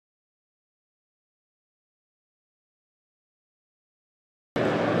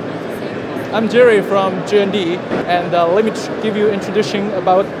I'm Jerry from G&D, and let me give you introduction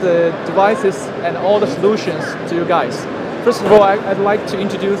about the devices and all the solutions to you guys. First of all, I'd like to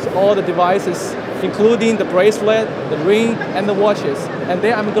introduce all the devices, including the bracelet, the ring, and the watches. And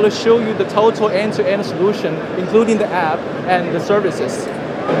then I'm going to show you the total end-to-end solution, including the app and the services.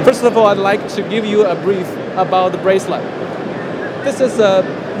 First of all, I'd like to give you a brief about the bracelet. This is a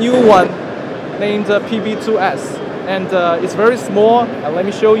new one named PB2S, and it's very small. Let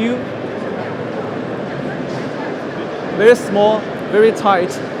me show you. Very small, very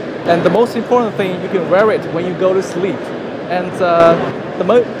tight, and the most important thing, you can wear it when you go to sleep. And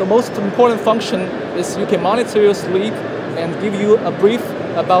the most important function is you can monitor your sleep and give you a brief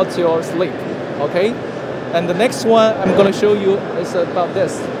about your sleep, okay? And the next one I'm going to show you is about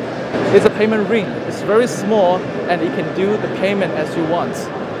this. It's a payment ring. It's very small, and it can do the payment as you want.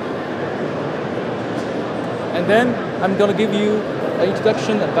 And then I'm going to give you an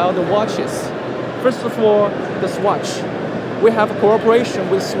introduction about the watches. First of all, the Swatch. We have a cooperation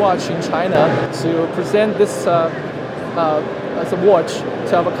with Swatch in China to present this as a watch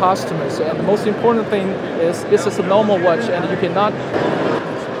to our customers. And the most important thing is this is a normal watch, and you cannot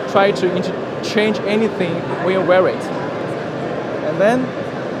try to change anything when you wear it. And then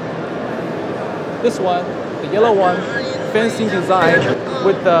this one, the yellow one, fancy design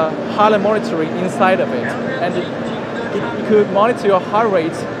with the heart monitoring inside of it. And you could monitor your heart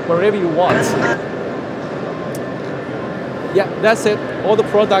rate wherever you want. Yeah, that's it. All the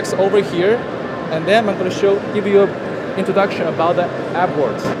products over here. And then I'm going to give you an introduction about the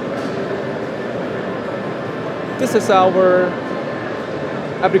AppWorld. This is our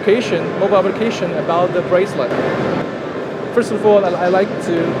application, mobile application about the bracelet. First of all, I like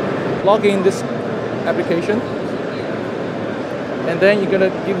to log in this application. And then you're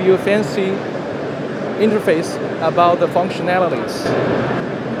going to give you a fancy interface about the functionalities.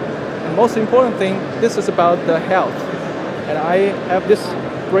 And most important thing, this is about the health. And I have this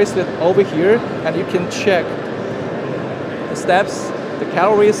bracelet over here, and you can check the steps, the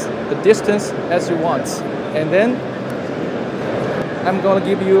calories, the distance as you want. And then I'm going to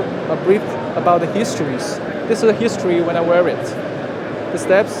give you a brief about the histories. This is a history when I wear it. The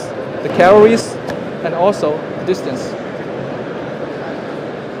steps, the calories, and also the distance.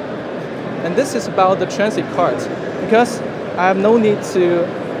 And this is about the transit card, because I have no need to,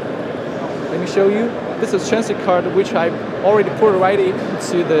 let me show you. This is transit card which I already put right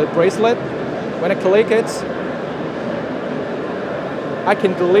into the bracelet. When I click it, I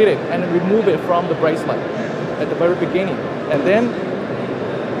can delete it and remove it from the bracelet at the very beginning. And then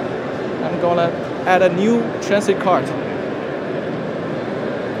I'm gonna add a new transit card.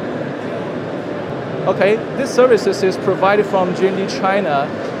 Okay, this services is provided from G&D China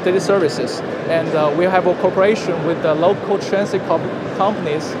Daily Services, and we have a cooperation with the local transit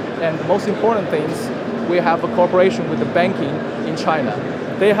companies, and the most important things, we have a cooperation with the banking in China.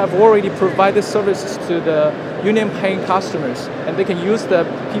 They have already provided services to the UnionPay customers, and they can use the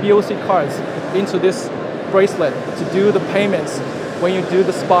PBOC cards into this bracelet to do the payments when you do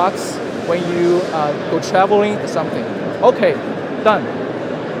the spots, when you go traveling or something. Okay, done.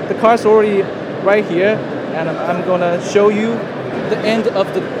 The card's already right here, and I'm gonna show you the end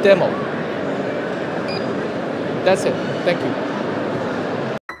of the demo. That's it. Thank you.